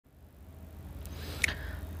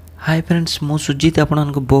Hi friends मु सुजीत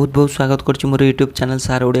आपको बहुत बहुत स्वागत करछि मोर यूट्यूब चैनल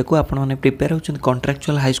SIRODIA को आपण मैंने prepare होचन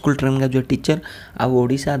contractual high school training graduate teacher आ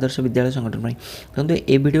ओडिशा आदर्श विद्यालय संगठन में तो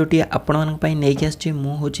ये वीडियोटी आपण नहीं आसी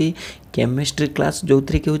मु होची केमिस्ट्री क्लास जो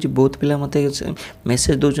थी कि हूँ बहुत पिला मत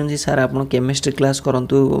मेसेज दौरान सार आप केमिस्ट्री क्लास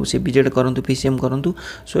करूँ सीबीजेड करूँ पीसीएम करूँ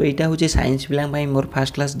सो यहाँ हूँ साइंस पिला मोर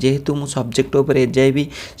फास्ट क्लास जेहेतु मु सब्जेक्ट उपर एजाए भी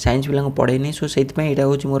साइंस पिला पढ़ेनी सो से यहाँ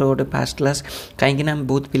हूँ मोर गोटे फास्ट क्लास कहीं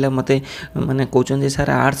बहुत पिला मत मैंने कहते सार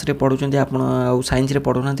आर्ट्स रे पढ़ुं आप साइंस रे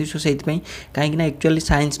पढ़ुना सो से कहीं एक्चुअली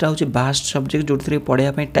साइंसटा हूँ बास्ट सब्जेक्ट जो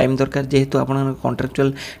पढ़ाई टाइम दरकार जेहेतु आप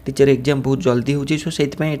कॉन्ट्रैक्चुअल टीचर एग्जाम बहुत जल्दी होची सो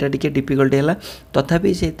से टी डिफिकल्ट है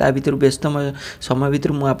तथापि से भितर व्यस्त समय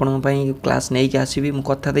भितर मुझे क्लास नहीं आसबि मु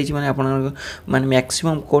कथा देछि माने आपण माने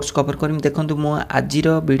मैक्सिमम कोर्स कवर करमी देखंतु मु आजिर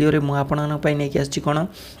वीडियो रे मु आपण नहीं आछि कोन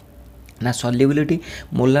ना सॉल्युबिलिटी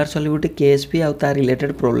मोलार सॉल्युबिलिटी केएसपी आउ तार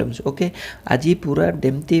रिलेटेड प्रॉब्लम्स ओके आज पूरा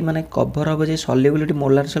डेमती माने कवर हम जे सॉल्युबिलिटी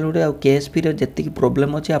मोलार सॉल्युबिलिटी आउ केएसपी रे जति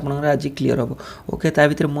प्रॉब्लम अछि आपनकर आज क्लियर हो ओके ता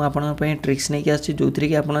भीतर मु आपन पय ट्रिक्स नै के आछि जोथि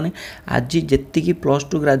कि आपन आज जति प्लस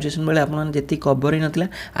 2 ग्रेजुएशन बेले आपन जति कवर ही नथिला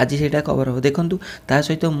आज सेटा कवर हो देखंतु ता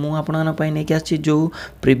सहित मु आपन पय नै के आछि जो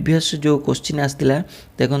प्रीवियस जो क्वेश्चन आस्तिला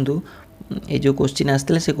देखंतु ये जो क्वेश्चन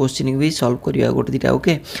आसला से क्वेश्चन भी सॉल्व करिया गोटे दीटा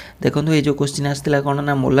ओके देखो ये जो क्वेश्चन आसला कौन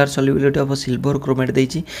ना molar solubility of silver chromate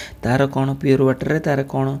देछि तार कौन प्योर वाटर रे तार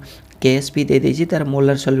कौन केएसपी दे देछि तार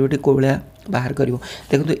मोलार सॉल्युबिलिटी को भलिया बाहर करिवो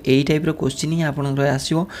देखो एई टाइप रो क्वेश्चन ही आपन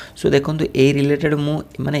आसीबो सो देखो ए रिलेटेड मु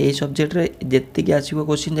माने ए सब्जेक्ट रे जेति के आसीबो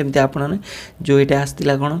क्वेश्चन जेमते आपन जो एटा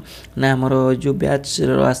आस्तिला कौन ना हमर जो बैच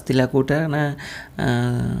रो आस्तिला कोटा ना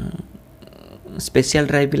स्पेशल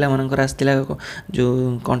ड्राइव पिला मनकर आस्तिला जो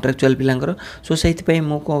कॉन्ट्रैक्चुअल पिलांकर सो से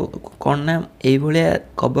मु कौन ना ये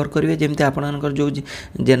कवर करेंगे जमी आपंकर जो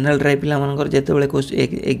जनरल ड्राइव पिला मनकर जिते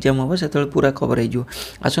एग्जाम हम से पूरा कवर हो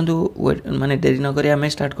आसतु माने डेरी नक आम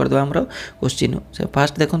स्टार्ट करदे आम क्वेश्चन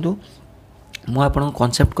फास्ट देखूँ मु आपन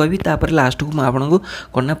कॉन्सेप्ट कहबी तापर लास्ट को मु आपन को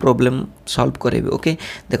कोना प्रॉब्लम सॉल्व करेबी ओके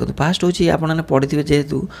देखो फास्ट होची आपन पढ़िथिबे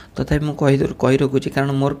जेहेतु तथापि मु कहि रखुची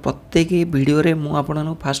कारण मोर प्रत्येक वीडियो रे मु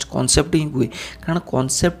आपन फास्ट कॉन्सेप्ट ही हुए कारण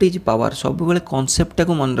कॉन्सेप्ट इज पावर सब बेले कॉन्सेप्ट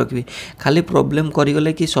को मन रखिबे खाली प्रॉब्लम करि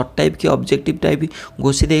गले कि शॉर्ट टाइप कि ऑब्जेक्टिव टाइप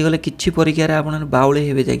घोषि दे गले किछि परीक्षा रे आपन बाउळे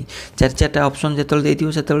हेबे जाई चार चारटा ऑप्शन जेतल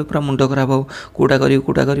देथिबो सेतल पूरा मुंड खराब हो कोडा करी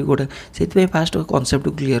कोडा सेति फास्ट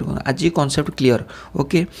कॉन्सेप्ट क्लियर कर आज कॉन्सेप्ट क्लियर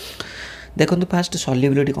ओके देखो फास्ट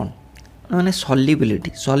सॉल्युबिलिटी कौन माने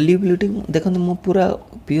सॉल्युबिलिटी देखो मु पूरा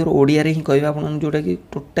प्योर ओडिया रे ही कहबा आपन जोटा कि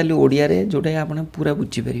टोटली ओडिया रे जोटा आपन पूरा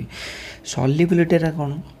बुझी पारि सॉल्युबिलिटी रा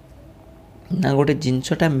कौन ना गोटे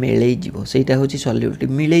जिनसटा मिलई जीवो सेटा होची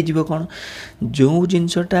सॉल्युबिलिटी मिलई जीवो कौन जो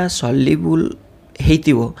जिनसटा सॉल्युबल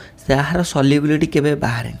हेतिबो ताहार सॉल्युबिलिटी केबे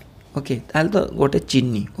बाहरे ओके ताल तो गोटे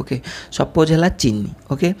चीनी ओके सपोज है चीनी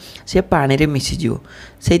ओके से पानी रे मिसीज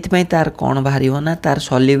से तार कौन बाहर ना तार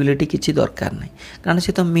सॉल्युबिलिटी किसी दरकार नहीं कारण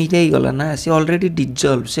से तो मिले गला ना से ऑलरेडी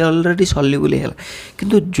डिजल्व से ऑलरेडी सॉल्युबल है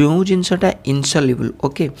किंतु जो जिनसटा इनसॉल्युबल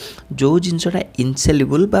ओके जो जिनसटा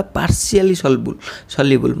इनसॉल्युबल बा पार्शियली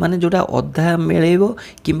सॉल्युबल माने जोटा अधा मिलेबो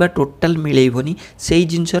किंबा टोटल मिलेबोनी से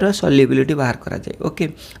जिनसर सॉल्युबिलिटी बाहर करा जाए ओके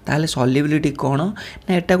ताले सॉल्युबिलिटी कौन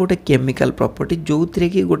ना एटा गोटे केमिकल प्रॉपर्टी जो थरे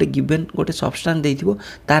कि गोटे गिवन गोटे सब्सटेंस देथिबो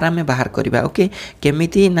तार आमे बाहर करबा ओके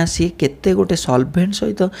केमिति ना सी केते गोटे सॉल्वेंट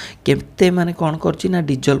सहित केते माने कोन करछि ना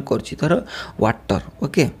डिजल्व करछि धर वाटर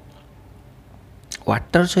ओके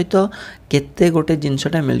वाटर सहित केते गोटे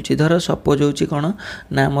जिनसटा मिलछि धर सपोज होछि कोन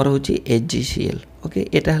ना हमर होछि HgCl ओके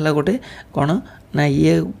एटा हला गोटे कोन ना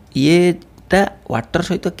ये वाटर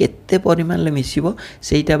सहित केते परिमाण ले मिसिबो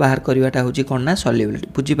सेटा बाहर करवाटा होची कोन ना सॉल्युबिलिटी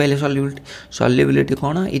बुझी पाइले solubility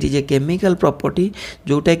cone it is a chemical property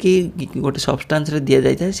जोटा कि गोटे सब्सटेंस रे दिया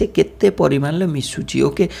जाय था से केते परिमाण ले मिसुची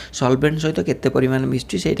ओके सॉल्वेंट सहित केते परिमाण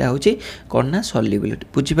मिसुची सेटा होची कोन ना सॉल्युबिलिटी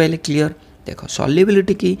बुझी पाइले क्लियर देखो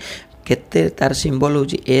सॉल्युबिलिटी की केते तार सिंबल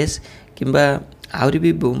होची S किंबा आउरी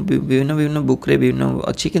भी विभिन्न बुक रे विभिन्न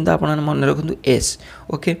अच्छी किंतु आपण मन रखु S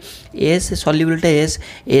okay S solubility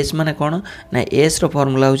S माने कौन ना एस रो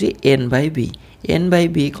फॉर्मूला होची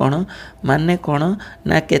n/b कौन माने कौन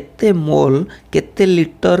ना केते मोल केते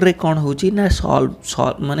लिटर रे कौन होची ना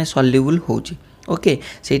माने सॉल्युबल होची ओके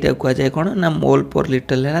सेटा कह जाए कौन ना मोल पर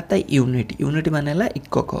लिटर है ता यूनिट माने है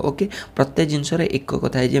एकक ओके प्रत्येक जिनस एकक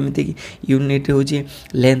थाए जमीती कि यूनिट होची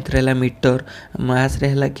लेंथ रहा मीटर मास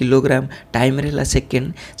रहा किलोग्राम टाइम रहा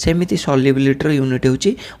सेकेंड सेमिति सॉल्युबिलिटी यूनिट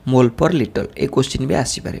होची मोल पर लिटर ए क्वेश्चन भी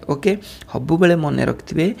आसीपारे ओके सब बेले मन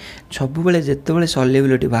रखिथे सब बेले जिते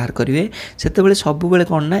सॉल्युबिलिटी बाहर करेंगे से सब बेले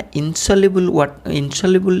कौन ना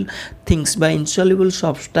इनसॉल्युबल थिंग्स बा इनसॉल्युबल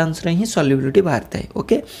सब्सटेंस रे ही सॉल्युबिलिटी बाहर थाए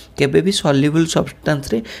ओके केबे भी सॉल्युबल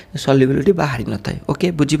सब्सटेंस रे सॉल्युबिलिटी बाहरी न थाए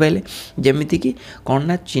ओके बुझी पाइले जेमिति कि कोन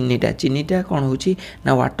ना चीनीटा कोन होची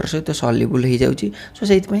ना वाटर सहित सॉल्युबल हो जाउची सो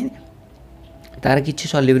सेति तार किसी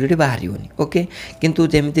सॉल्युबिलिटी बाहर ओके किंतु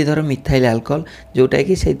जेमिति धर मिथाइल अल्कोहल जोटा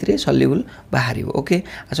कि से सॉल्युबल बाहर ओके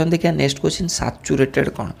आसन देखिए नेक्स्ट क्वेश्चन सैचुरेटेड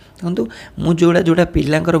कौन देखो मु जोड़ा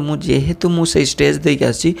पिलांकर मु जेहेतु मुझे स्टेज देके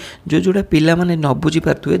आसी जोड़ा पिला माने न बुझी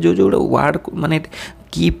पारे जो जोड़ा वार्ड माने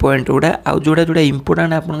की पॉइंट गुड़ा आउ जोड़ा जोड़ा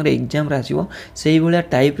इंपोर्टेंट आप एग्जाम आसो से भाया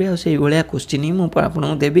टाइप से भाया क्वेश्चन ही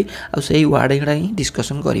मुझे देवी आई वार्ड गुड़ा ही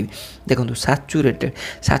डिस्कसन करी देखो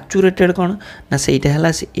सैचुरेटेड कौन ना सहीटा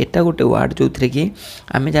है एटा गोटे वार्ड जो थे कि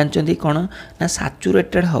आम जानते कौन ना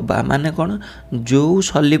सैचुरेटेड हवा माने कौन जो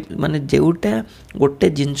माने जोटा गोटे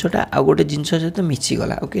जिनसटा आ गोटे जिनस सहित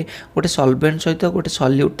मिसीगला ओके गोटे सल्वेंट सहित गोटे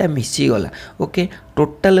सल्यूटटा मिसीगला ओके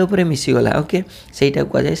टोटाल मिसीगला ओके सहीटा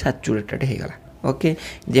कहुए सैचुरेटेड हो गला okay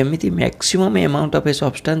जेमिति maximum amount of a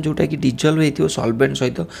substance जोटा कि डिजल्व होती सॉल्वेंट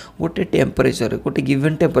सहित गोटे टेम्परेचर गोटे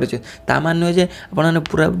गिवन टेम्परेचर ता मान जे आपने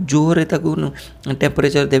पूरा जोर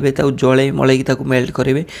टेम्परेचर देवे जले मलैक मेल्ट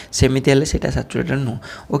करेंगे सेमती हेल्ले सेटा सैचुरेटेड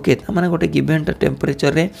नुह ओके ताने गोटे गिवन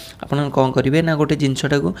टेम्परेचर रे आपन कौन करेंगे ना गोटे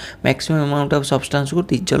जिनसटा को मैक्सिमम अमाउंट ऑफ सब्सटेंस को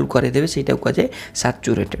डिजल्व करदेवे सेटा कहुए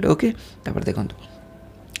सैचुरेटेड ओके तापर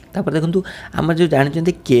देखो आम जो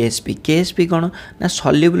जानते केएसपी कौन ना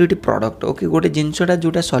सॉल्युबिलिटी प्रोडक्ट ओके गोटे जिनसटा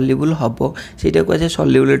जोटा सॉल्युबल हम सेटा कहुए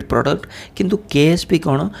सॉल्युबिलिटी प्रोडक्ट किंतु केएसपी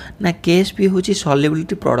कौन ना केएसपी हूँ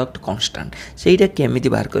सॉल्युबिलिटी प्रोडक्ट कांस्टेंट सेटा केमिति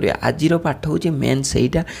बाहर करिया आजिर पाठ हूँ मेन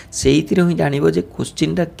सेटा से ही जानव जे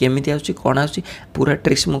क्वेश्चनटा केमिति आसुची कौन आसुची पूरा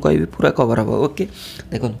ट्रिक्स मु कहबी पूरा कवर हम ओके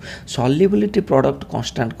देखो सॉल्युबिलिटी प्रोडक्ट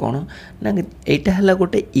कांस्टेंट कौन ना एटा हला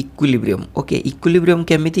गोटे इक्विलिब्रियम ओके इक्विलिब्रियम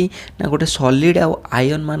केमिति ना गोटे सॉलिड आ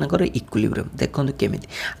आयन मान इक्विलिब्रियम देखो केमिति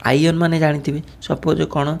आयन माने जानिथिबे सपोज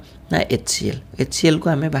कौन ना HCl को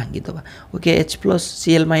आम भांगीदबा okay H plus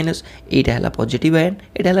Cl minus यहाँ है पॉजिटिव आयन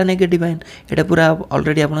यहाँ है नेगेटिव आयन यहाँ पूरा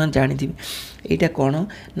ऑलरेडी आप जानी यहाँ कौन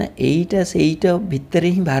ना यहीटा से भितर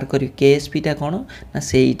ही बाहर कर केएसपीटा कौन ना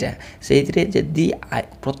सेटा से जदि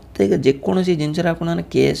प्रत्येक जेकोसी जिनस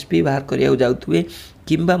केएसपी बाहर करा जाऊे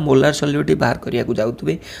किंबा मोलार सॉल्युबिलिटी बाहर करिया को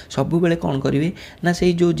जाउतबे सब बेले कौन करेंगे ना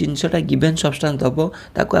से जो जिनसटा गिवन सब्सटेंस दब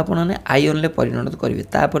ताको आपने आयन ले परिणत करेंगे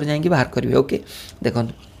तापर जाइए बाहर करेंगे ओके देखो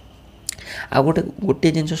आ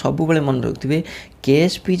गोटे जिन सब मन रखिए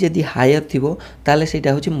केएसपी जदि हायर थी ताले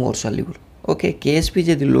सेटा होची मोर सॉल्युबल ओके केएसपी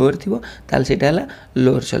जदि लोअर थी ताले सेटा है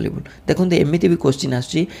लोअर सॉल्युबल देखो एमती भी क्वेश्चन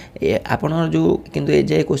आसुची आपण जो किंतु ए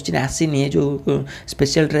जाए क्वेश्चन आसीनी जो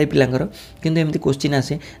स्पेशल ट्राई पिलांकर किंतु एमती क्वेश्चन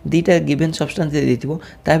आसे दीटा गिवन सब्सटेंस दे देथिबो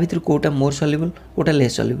ता भीतर कोटा मोर soluble Kota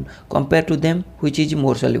less soluble compare to them which is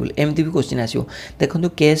more soluble एमती भी क्वेश्चन आसीबो देखो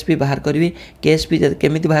केएसपी बाहर करेंगे केएसपी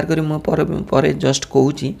केमिति बाहर करेंगे मो पर जस्ट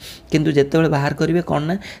कहूची किंतु जेतेबेले बाहर करेंगे कौन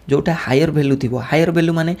ना जोटा हायर वैल्यू थी हायर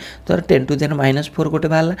वैल्यू माने तोर 10 टू द -4 गोटे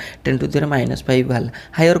बाहला 10 to the -5 बाहला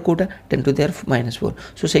higher Kota 10 to the -4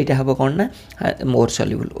 सो सेटा हम कौन ना मोर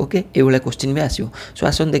सॉल्युबल ओके ये क्वेश्चन भी आसो सो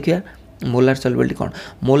आसन देखिए मोलार सॉल्युबिलिटी कौन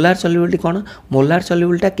molar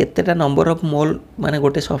solubility केतेटा number of mole माने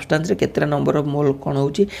गोटे सब्सटेंस रे केतेटा नंबर ऑफ मोल कौन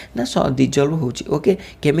होची ना डिजल्व होची ओके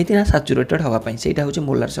केमिति ना सैचुरेटेड हवा पई सेटा होची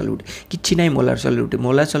मोलार सॉल्युबिलिटी किछि नै मोलार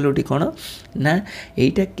सॉल्युबिलिटी कौन ना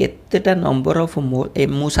एटा केतेटा नंबर ऑफ मोल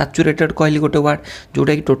मु सैचुरेटेड कहली गोटे वर्ड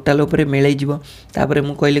जोटा कि टोटल ऊपर मिलै जिवो तापरे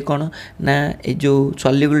मु कहली कौन ना ए जो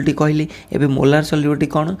सॉल्युबिलिटी कहली एबे मोलार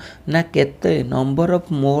सॉल्युबिलिटी कौन ना केते नंबर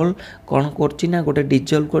ऑफ मोल कौन करची ना गोटे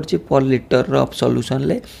डिजल्व करची पर लिटर ऑफ सॉल्यूशन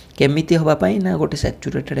ले केमिति हवा पाई ना गोटे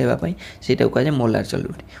सैचुरेटेड हेबा पाई सेटा को कहे मोलार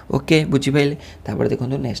सॉल्युबिलिटी ओके बुझी पाइले तापर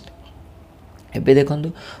देखंतु नेक्स्ट एबे देखंतु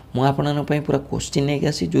मु आपन पई पूरा क्वेश्चन नै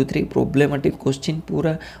आसी जो थ्री प्रॉब्लमेटिक क्वेश्चन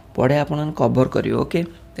पूरा पढ़े आपन कवर करियो ओके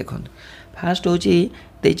देखंतु फास्ट होची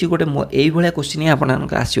देची गोटे एई भलिया क्वेश्चन आपन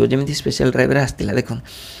आसीयो जेमिति स्पेशल ड्राइव रे आस्तिला देखन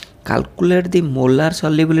calculate the molar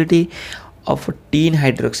solubility of tin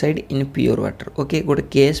hydroxide in pure water okay गोटे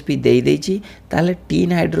केएसपी देची ताले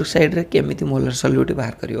टीन हाइड्रोक्साइड रे केमिति मोलार सॉल्युबिलिटी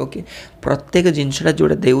बाहर करियो ओके प्रत्येक जिनसटा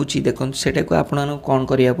जोड़ा देउची देखन सेटा को आपन कोन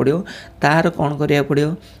करिया पड़ियो तार कोन करिया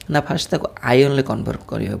पड़ियो ना फास्ट ताको आयन ले कन्वर्ट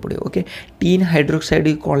करिया पड़ियो ओके टीन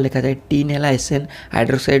हाइड्रोक्साइड कोन लिखा जाय टीन हैला SN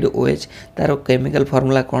हाइड्रोक्साइड OH तार केमिकल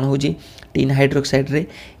फार्मूला कोन होजी टीन हाइड्रोक्साइड रे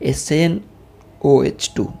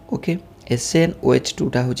SNOH2 ओके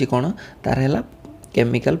SNOH2 टा होजी कोन तार हैला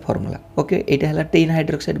केमिकल फार्मूला ओके एटा हला टीन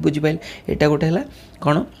हाइड्रोक्साइड बुझी पाइल एटा गोटे हला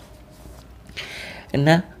कोन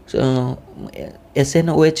ना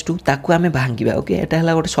SNOH2 ताकू आमे भांगिबा ओके एटा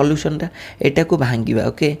हला गोटे सॉल्यूशन टा एटा को भांगिबा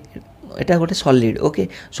ओके एटा गोटे सॉलिड ओके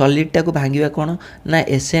सॉलिडटा को भांगिबा कोन ना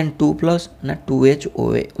SN2+ ना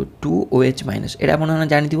 2OH माइनस एटा आपण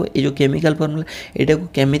जानिथिबो ए जो केमिकल फार्मूला एटा को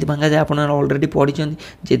केमिति भांगा जाय आपण ऑलरेडी पढी छथि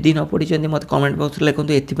जेदी न पढी छथि मते कमेंट बॉक्स रे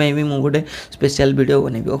लिखंतु एथि पई भी मु गोटे स्पेशल वीडियो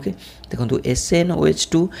बनेबी ओके देखंतु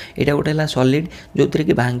SNOH2 एटा गोटे हला सॉलिड जोतरे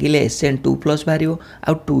कि भांगिले SN2+ बारियो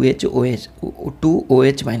आ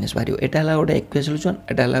 2OH माइनस बारियो एटा हला गोटे एक्वियस सॉल्यूशन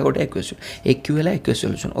एटा हला गोटे एक्वियस एक्यू हला एक्वियस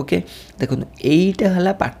सॉल्यूशन ओके देखंतु एटा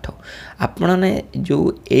हला पाठ आपण ने जो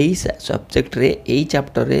एई सब्जेक्ट रे एई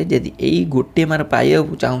चैप्टर रे यदि एई गोटे मार पाइया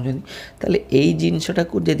चाहउछन ताले एई जिंसटा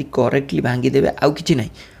को यदि करेक्टली भांगी देबे आउ किछि नै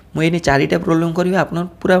मु एने चारिटा प्रॉब्लम करिवे आपण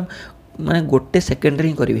पूरा माने गोटे सेकेंड रे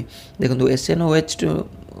ही करिवे देखंतु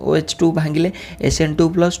SNOH2 भांगिले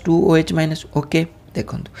SN2+ 2OH minus okay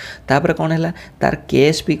देखंतु तापर कोन हैला तार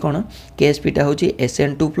KSP कोन KSP टा होची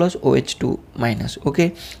SN2+ OH2 माइनस ओके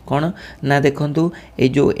कोन ना देखंतु ए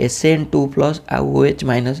जो SN2+ आ OH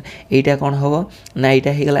माइनस एटा कोन हबो ना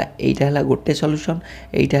एटा हे गला एटा हला गोटे सॉल्यूशन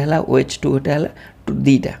एटा हला OH2 एटा हला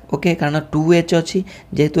दीटा ओके कारण 2H अछि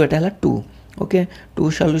जेतु एटा हला 2 ओके 2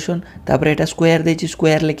 सॉल्यूशन तापर एटा स्क्वायर देछि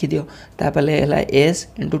स्क्वायर लिखि दियो तापले हला s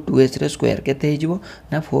 * 2s रो स्क्वायर केते हे जिवो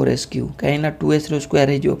ना 4s³ काई ना 2s रो स्क्वायर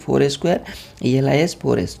हे जिवो 4s² ई हला s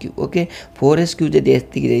 4s³ ओके 4s³ जदि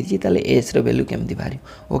एति देछि ताले s रो वैल्यू केमति भारी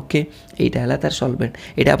ओके एटा हला तार सॉल्वेंट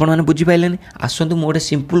एटा आपण माने बुझि पाइलेनी आसंतु मोडे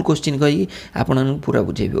सिंपल क्वेश्चन कहि आपण पूरा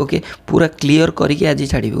बुझेबी ओके पूरा क्लियर करिके आज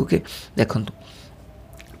छाडीबी ओके देखंतु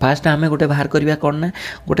फास्ट आमे गोटे बाहर करबा कोन ना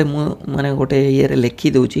गोटे माने गोटे ये रे लिखि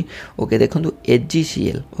दोची ओके देखंतु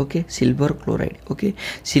HgCl okay silver chloride okay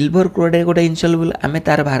silver chloride गोटे इनसॉल्युबल आमे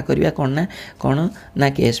तार बाहर करबा कोन ना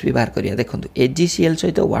KSP बाहर करबा देखंतु HgCl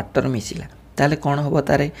सहित वाटर मिसिला ताले कोन होबो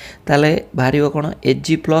ताले बाहरिबो कोन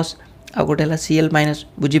Hg+ आ गोटे हला Cl माइनस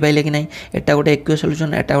बुझी पाइले कि नहीं एटा गोटे एक्वियस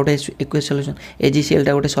सॉल्यूशन एटा गोटे एक्वियस सॉल्यूशन HgCl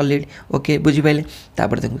टा गोटे सॉलिड ओके बुझी पाइले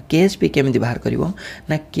तापर देखो KSP केमिति बाहर करिवो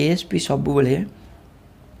ना KSP सब बेले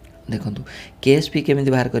देखंतु KSP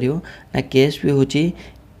केमिति बाहर करिवो ना KSP होची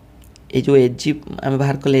ए जो Hg हम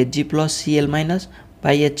बाहर कले Hg+ Cl minus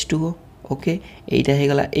y H2O okay एटा हे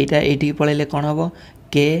गला एटा एठी पळेले कोन हबो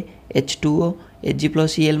KH2O Hg+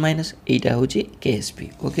 Cl माइनस एटा होची KSP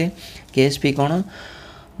ओके KSP कोन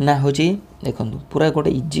ना होची देखंतु पूरा गोटे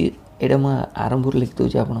इजी एटा म आरंभ लिख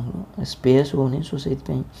दोची आपण स्पेस होनी सो सेत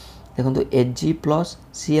पई देखंतु Hg+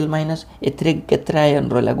 Cl माइनस एथरे केतरा आयन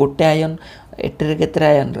रहला गोटे आयन एटरे केतरा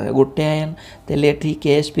आयन रह गोटे आयन तेले एठी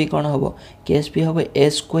KSP कोन हबो KSP हबो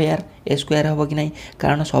a² हबो कि नहीं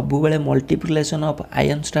कारण सब बेले मल्टीप्लिकेशन ऑफ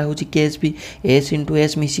आयन्स टा होची KSP s *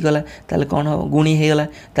 s मिसी गला ताले कोन हबो गुणी हे गला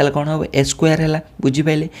ताले कोन हबो a² हैला बुझी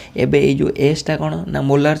पाइले एबे ए जो s टा कोन ना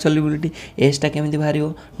मोलार सॉल्युबिलिटी s टा केमिति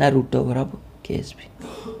भारियो ना √ KSP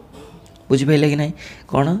बुझी पाइले कि नहीं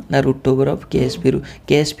कोन ना √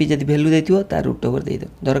 KSP जदि वैल्यू देथियो ता √ दे दो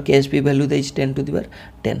धर KSP वैल्यू देइ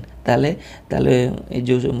 10⁻10 ताले ए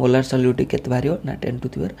जो मोलार सॉल्युबिलिटी केते भारियो ना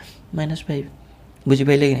 10⁻⁻5 बुझी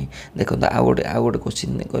पाइले कि नहीं देखो तो आ गोटे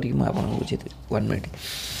क्वेश्चन करी म आपन बुझे 1 मिनिट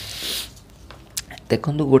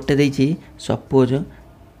देखंतु गोटे देछि सपोज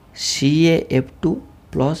CaF2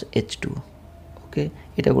 + H2 ओके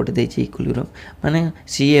एटा गोटे देछि इक्विलिब्रियम माने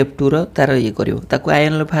CaF2 रो तार ये करियो ताको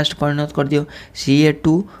आयन लो फास्ट परिणत कर दियो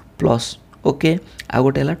Ca2+ ओके आ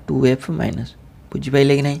गोटे हला 2F- बुझी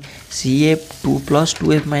पाइले कि नहीं Ca2 +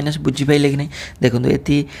 2F- बुझी पाइले कि नहीं देखंतु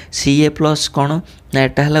एति Ca+ कोन ना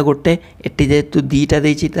एटा हला गोटे एटी जेतु दीटा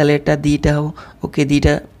देछि ताले एटा दीटा हो ओके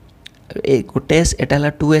दीटा ए गोटे s एटा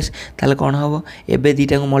हला 2s ताले कोन हबो एबे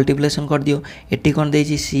दीटा को मल्टीप्लिकेशन कर दियो एटी कोन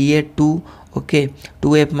देछि Ca2 ओके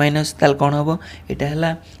 2F- ताले कोन हबो एटा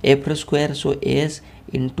हला f रो स्क्वायर सो s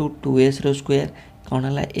 * 2s रो स्क्वायर कोन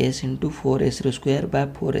हला s * 4s रो स्क्वायर बा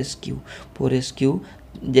 4s³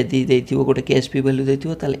 जदि देथिबो गोटे KSP वैल्यू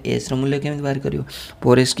देथिबो ताले s रो मूल्य केमिति बाहर करियो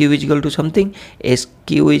 4s³ = समथिंग s³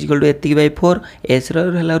 = 4 s रो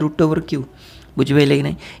हला √Q बुझि पाइले कि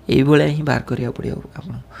नहीं एई भले ही बाहर करिया पड़ियो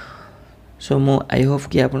आपन सो मो आई होप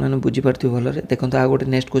कि आप बुझी पार्थ भल देखो आ गोटे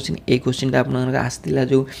नेक्स्ट क्वेश्चन ए क्वेश्चन आप आसला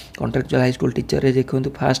जो कॉन्ट्रैक्चुअल हाई स्कूल टीचर रे देखो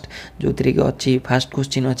फास्ट जो थी कि अच्छी फास्ट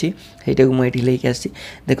क्वेश्चन अच्छी ସେଇଟା मुझे लेके आसी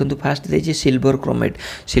देखो फास्ट देछि सिल्वर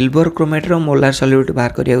क्रोमेट रो मोलार सॉल्युबिलिटी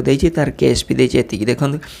बाहर करिया देछि तार KSP देछि एतिकी देखो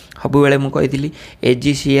सब बेले मु कहितली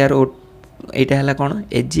HgCr एटा हला कोन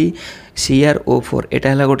HgCrO4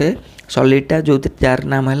 एटा हला गोटे सॉलिडटा जो जार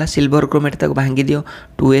नाम हला सिल्वर क्रोमेट ताको भांगी दियो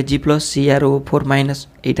 2Hg + CrO4-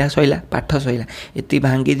 एटा सइला पाठ सइला एति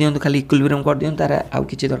भांगी दियो तो खाली इक्विलिब्रियम कर दियो तार आउ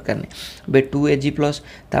किछि दरकार नै बे 2Hg+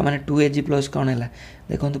 ता माने 2Hg+ कोन हला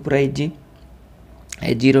देखंतु पूरा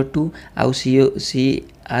Hg रो 2 आउ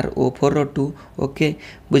CrO4 रो 2 ओके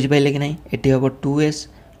बुझि पाइले कि नै एटी हबो 2s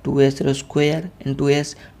 2s रो स्क्वायर इंटू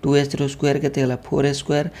एस 2s रो स्क्वायर केते हला 4s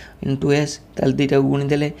स्क्वायर इंटू एस ताल दुईटा गुणी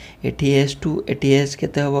देले एठी s2 एठी s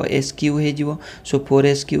केते हबो s क्यू हे जिवो सो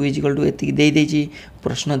 4s क्यू इक्वल टू एति देई देछि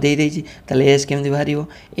प्रश्न देई देछि ताले s केमति बाहरियो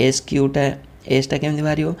s क्यू टा s टा केमति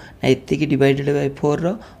बाहरियो ना एति की divided by 4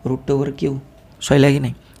 row root over Q सही लागी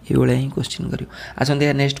नहीं ये भाया ही क्वेश्चन कर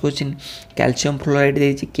आसते नेक्स्ट क्वेश्चन कैल्शियम फ्लोराइड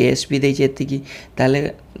देती केएसपी देती एति ताले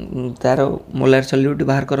तार मोलार सल्यूट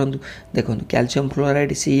बाहर करूँ देखो कैल्शियम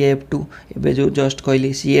फ्लोराइड CaF2 एवं जो जस्ट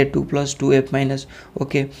कहली Ca2 + 2F-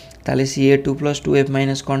 ओके ताले Ca2 +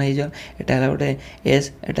 2F- कौन हो जाए गोटे S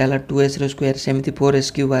एटा 2s रो स्क्वायर सेमती 4s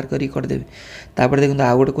क्यू बाहर करदेवे तापर देखो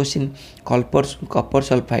आउ गोटे question Kapoor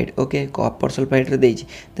sulphide okay Kapoor sulphide देती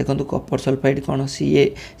देखो कपर सल्फाइड कौन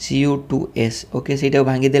Cu2s ओके से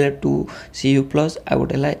भांगीदे 2Cu+ आ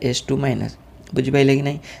गोटे S2- बुझिपारे कि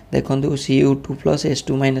नहीं देखो Cu2 +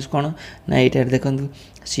 S2- कौन ना ये देखो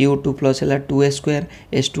Cu2 + है 2s स्क्वायर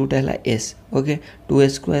S2 टा है S okay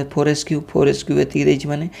 2s square 4s Q एति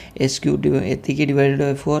माने S क्यू एति डिवाइडेड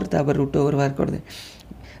बाय 4 तापर रूट ओवर बाहर कर दे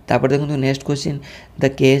तापर देखो next question the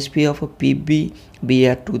KSP of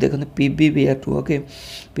PbBr2 देखो PbBr2 ओके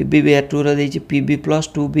PbBr2 रो देछि Pb +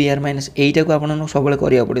 2Br- एटा को आपन सब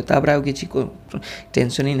करिया पड़े तापर आ किछि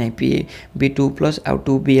टेंशन ही नहीं Pb2 + आ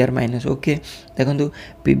 2Br- ओके देखो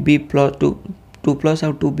Pb + 2 +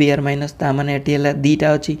 आ 2Br- ता माने एटी हला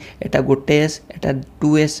दीटा अछि एटा गोटे S एटा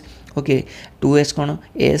 2s ओके 2s कौन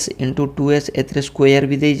s इंटू 2s एथरे स्क्वायर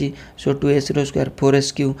भी देछि सो 2s रो स्क्वायर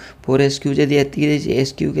 4s क्यू जदि एति देछि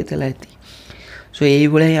s क्यू केतला एति सो यही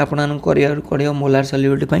भाया ही आपन करिया मोलार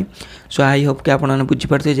सल्यूबिलिटी सो आई होप कि आपन बुझी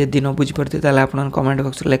पारते जदि न बुझी पारते ताले आपन कमेंट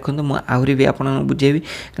बॉक्स रे लिखंतु मु आहुरी भी आपन बुझेबी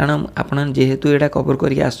कारण आपन जेहेतु एटा कवर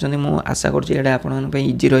करके आछन मु आशा करछि एटा आपन पे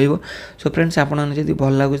इजी रहइबो सो फ्रेंड्स आपन जदि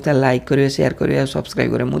भल लागु ता लाइक करिवे शेयर करिवे आ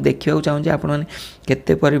सब्सक्राइब करिवे मु देखियो चाहूँ आपन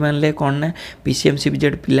केते परिमाण ले कोन ना PCMC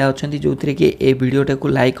BJD पिला अछंती जोथरे कि ए वीडियोटा को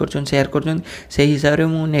लाइक करछन शेयर करछन से हिसाब रे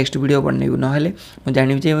मु नेक्स्ट वीडियो बननेबु न हेले मु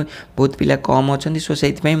जानि जे बहुत पिला कम अछंती सो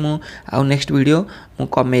सेति पई मु आ नेक्स्ट वीडियो मु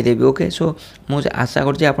कमे देबी ओके सो मु आशा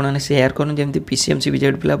करछि आपन माने शेयर करन जेमति PCMC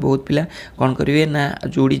BJD पिला बहुत पिला कोन करिवे ना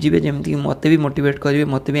जोड़ी जिवे जेमति मते भी मोटिवेट करिवे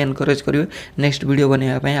मते भी एनकरेज करिवे नेक्स्ट वीडियो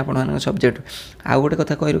बनेबा पई आपन माने सब्जेक्ट आ गोटे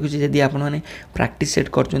कथा कहि रखुछि जदि आपन माने प्रैक्टिस सेट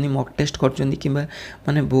करछन्ती मॉक टेस्ट करछन्ती किबा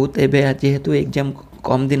माने बहुत एबे जेहेतु एग्जाम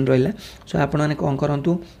कम दिन रहिला सो आपन माने कोन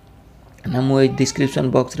करंतु ना मु डिस्क्रिप्शन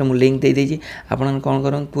बॉक्स रे मु लिंक दे देछि आपन कोन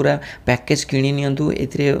करन पूरा पैकेज किनि नियंतु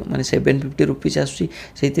एथरे माने 750 रुपीस आसी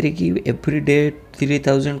सेथरे कि एवरी डे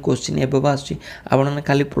 3000 क्वेश्चन एबव आसी आपन माने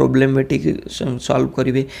खाली प्रॉब्लमेटिक सॉल्व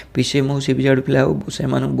करिवे पीसीएम हो सीबीजेड पिला से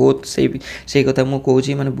माने बहुत से कथा मु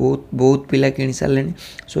कहूछि माने बहुत पिला किनि सारलेनी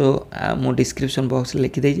सो मु डिस्क्रिप्शन बॉक्स रे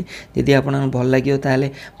लिखि देछि यदि आपन भल लागियो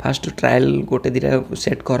ताले फर्स्ट ट्रायल गोटे दिरा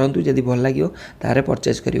सेट करंतु यदि भल लागियो तारे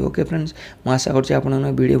परचेज करियो ओके फ्रेंड्स मु आशा करछि आपन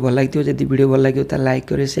वीडियो भल लागियो यदि वीडियो भल लगे तो लाइक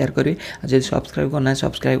करें शेयर करें जब सब्सक्राइब करना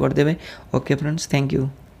सब्सक्राइब कर देवे ओके फ्रेंड्स थैंक यू।